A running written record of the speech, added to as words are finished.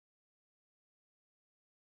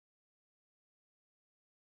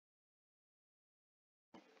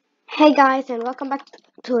Hey guys, and welcome back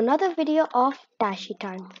to another video of Dashi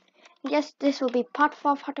Time. Yes, this will be part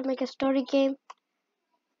 4 of how to make a story game.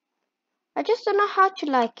 I just don't know how to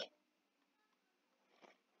like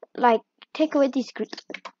take away these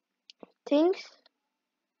things,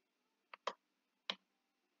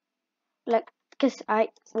 because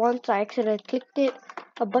once I accidentally clicked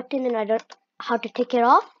a button and I don't know how to take it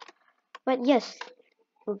off. But yes,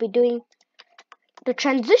 we'll be doing the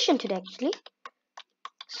transition today actually.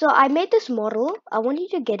 So I made this model. I want you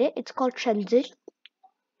to get it. It's called transition.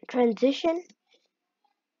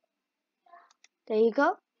 There you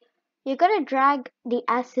go. You're gonna drag the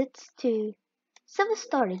assets to server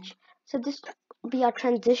storage. So this will be our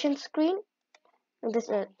transition screen. And there's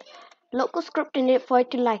a local script in it for it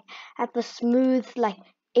to have a smooth,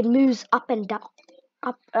 it moves up and down,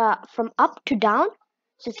 from up to down.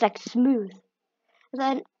 So it's like smooth.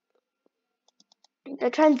 Then the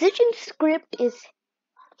transition script is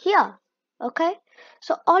here. Okay.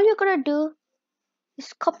 So all you're gonna do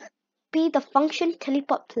is copy the function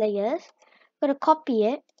teleport players. Gonna copy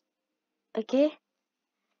it. Okay.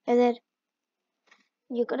 And then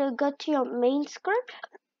you're gonna go to your main script,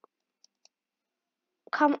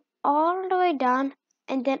 come all the way down,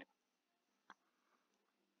 and then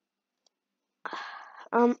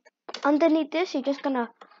underneath this you're just gonna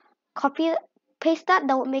paste that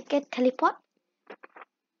will make it teleport.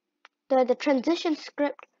 The transition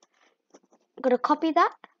script, gonna copy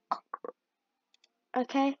that.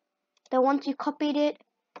 Okay, then once you copied it,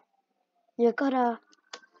 you're gonna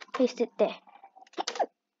paste it there.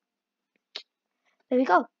 There we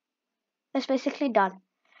go. That's basically done.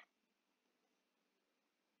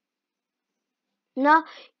 Now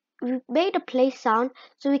we made a play sound,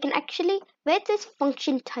 so we can actually, where it says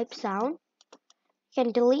function type sound, you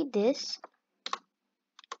can delete this.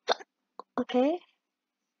 Okay,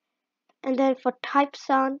 and then for type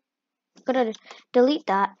sound, gonna delete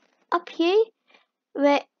that. Up here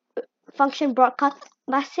where function broadcast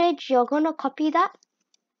message, you're gonna copy that.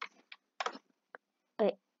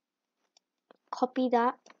 Wait, copy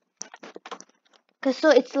that, because so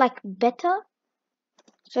it's better,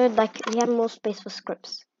 so we have more space for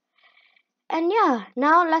scripts. And yeah,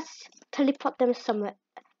 now let's teleport them somewhere.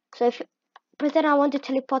 So if you pretend I want to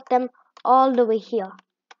teleport them all the way here,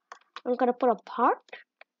 I'm gonna put a part.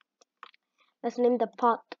 Let's name the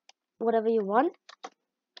part whatever you want.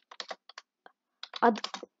 I'm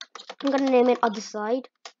gonna name it other side.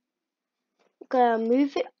 I'm gonna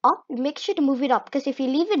move it up. Make sure to move it up, because if you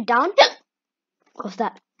leave it down, what's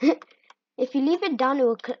that? If you leave it down, it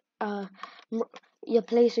will your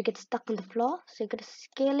place will get stuck on the floor. So you're gonna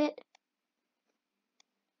scale it.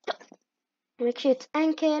 Make sure it's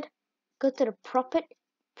anchored. Go to the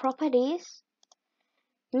properties.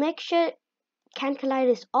 Make sure can collide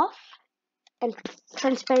is off and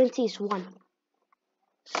transparency is 1.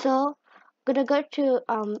 So I'm gonna go to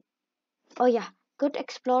go to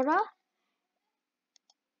Explorer,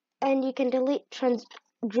 and you can delete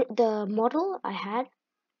the model I had.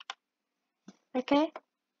 Okay.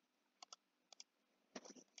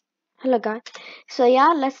 Hello guys. So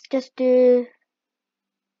yeah, let's just do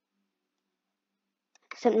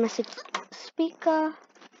send message speaker.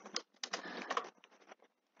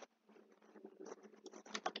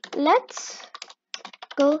 Let's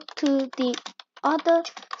go to the other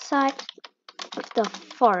side of the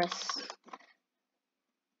forest.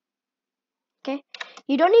 Okay,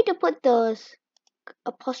 you don't need to put those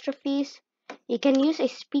apostrophes. You can use a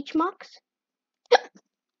speech marks.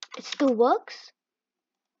 It still works.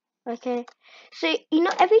 Okay, so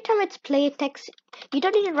every time it's player text, you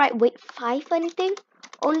don't need to write wait 5 or anything.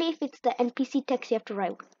 Only if it's the NPC text you have to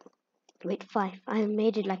write wait 5. I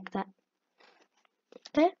made it like that.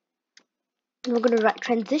 Okay, we're gonna write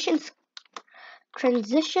transition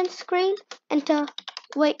screen, enter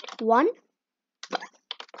wait 1,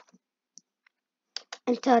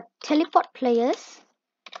 enter teleport players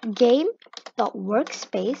game dot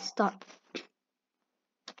workspace dot,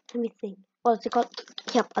 let me think, what's it called?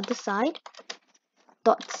 Yep, other side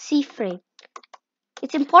dot cframe.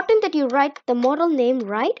 It's important that you write the model name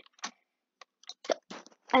right,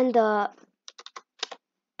 and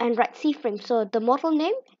write cframe. So the model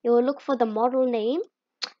name, you will look for the model name,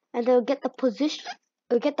 and they'll get the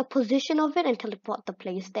position of it and teleport the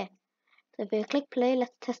players there. So if you click play,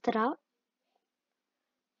 let's test it out.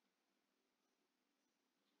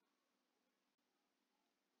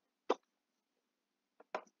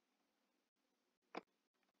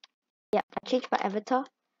 Yeah, I changed my avatar.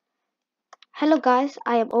 Hello guys,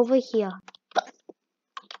 I am over here.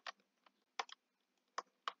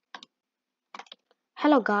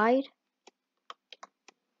 Hello guide.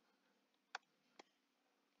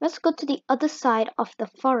 let's go to the other side of the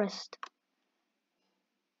forest.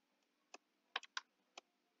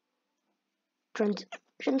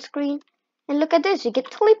 Transition screen. And look at this, you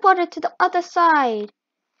get teleported to the other side.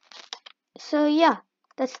 So yeah,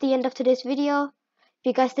 that's the end of today's video. If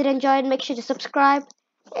you guys did enjoy it, make sure to subscribe.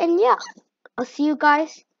 And yeah, I'll see you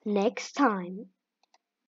guys next time.